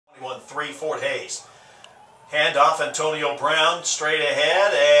31-3 Fort Hays. Handoff, Antonio Brown straight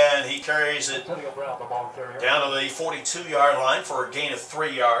ahead, and he carries it down to the 42-yard line for a gain of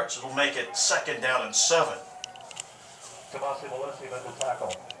 3 yards. It'll make it 2nd down and 7.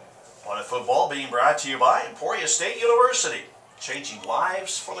 Planet Football being brought to you by Emporia State University, changing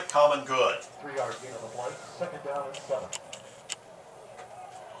lives for the common good. 3-yard gain on the play, 2nd down and 7.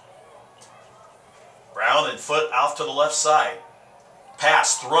 Brown and foot off to the left side.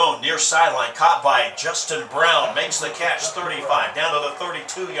 Pass thrown near sideline, caught by Justin Brown, makes the catch 35, down to the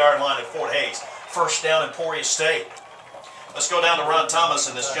 32-yard line at Fort Hays. 1st down, Emporia State. Let's go down to Ron Thomas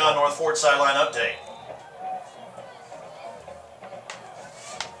in this John North Ford sideline update.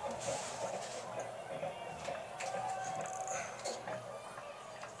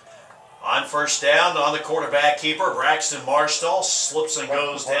 On 1st down, on the quarterback keeper, Braxton Marstall slips and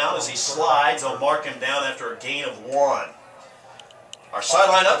goes down as he slides. They'll mark him down after a gain of 1. Our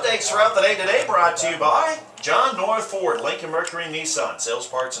sideline updates throughout the day today brought to you by John North Ford, Lincoln Mercury Nissan, sales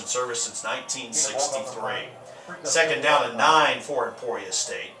parts and service since 1963. 2nd down and 9 for Emporia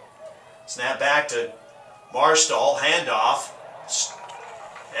State. Snap back to Marstall, handoff,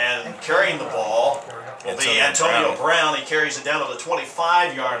 and carrying the ball will be Antonio Brown. He carries it down to the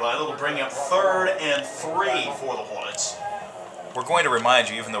 25-yard line. It'll bring up 3rd and 3 for the Hornets. We're going to remind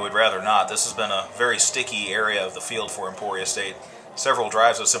you, even though we'd rather not, this has been a very sticky area of the field for Emporia State. Several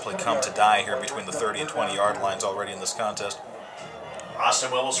drives have simply come to die here between the 30 and 20-yard lines already in this contest.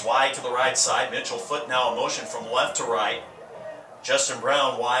 Austin Willis wide to the right side. Mitchell Foot now in motion from left to right. Justin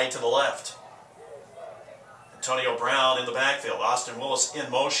Brown wide to the left. Antonio Brown in the backfield. Austin Willis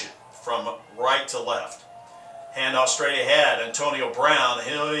in motion from right to left. Handoff straight ahead. Antonio Brown,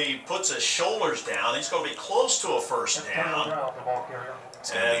 he puts his shoulders down. He's going to be close to a 1st down.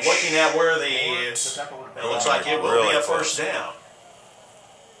 And looking at where it looks like it will be a 1st down.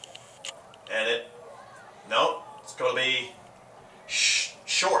 And it's going to be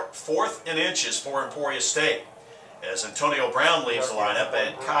short, 4th and inches for Emporia State. As Antonio Brown leaves the lineup,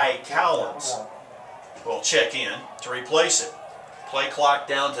 and Kai Callins will check in to replace it. Play clock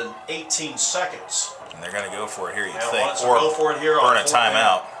down to 18 seconds. And they're going to go for it here, you think, or go for it here burn a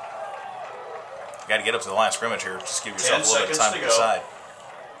timeout. You got to get up to the line of scrimmage here. Just give yourself a little bit of time to decide.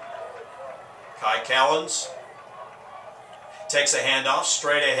 Kai Callins takes a handoff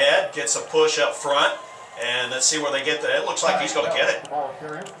straight ahead, gets a push up front, and let's see where they get that. It looks like he's going to get it.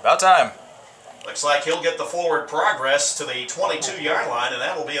 About time. Looks like he'll get the forward progress to the 22-yard line, and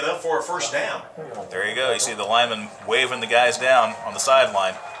that'll be enough for a 1st down. There you go. You see the lineman waving the guys down on the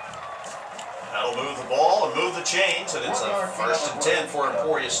sideline. That'll move the ball and move the chains, and it's a 1st and 10 for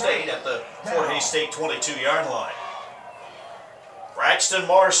Emporia State at the Fort Hays State 22-yard line. Braxton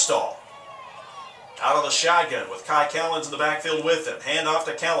Marstall out of the shotgun with Kai Callins in the backfield with him. Hand off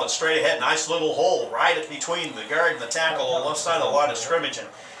to Callins straight ahead. Nice little hole right between the guard and the tackle on the left side of the line of scrimmage, and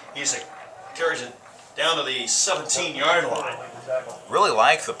carries it down to the 17-yard line. Really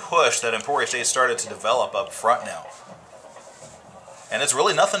like the push that Emporia State started to develop up front now. And it's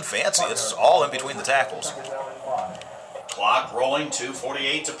really nothing fancy. It's all in between the tackles. Clock rolling,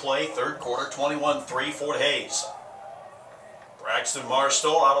 2:48 to play, 3rd quarter, 21-3 Fort Hays. Braxton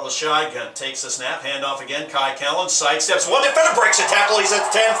Marstall out of the shotgun, takes the snap, handoff again, Kai Callins, sidesteps, one defender, breaks a tackle, he's at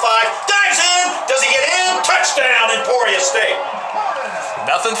 10-5, dives in, does he get in? Touchdown, Emporia State.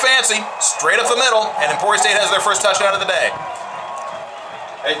 Nothing fancy, straight up the middle, and Emporia State has their 1st touchdown of the day.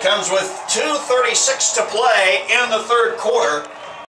 It comes with 2:36 to play in the 3rd quarter.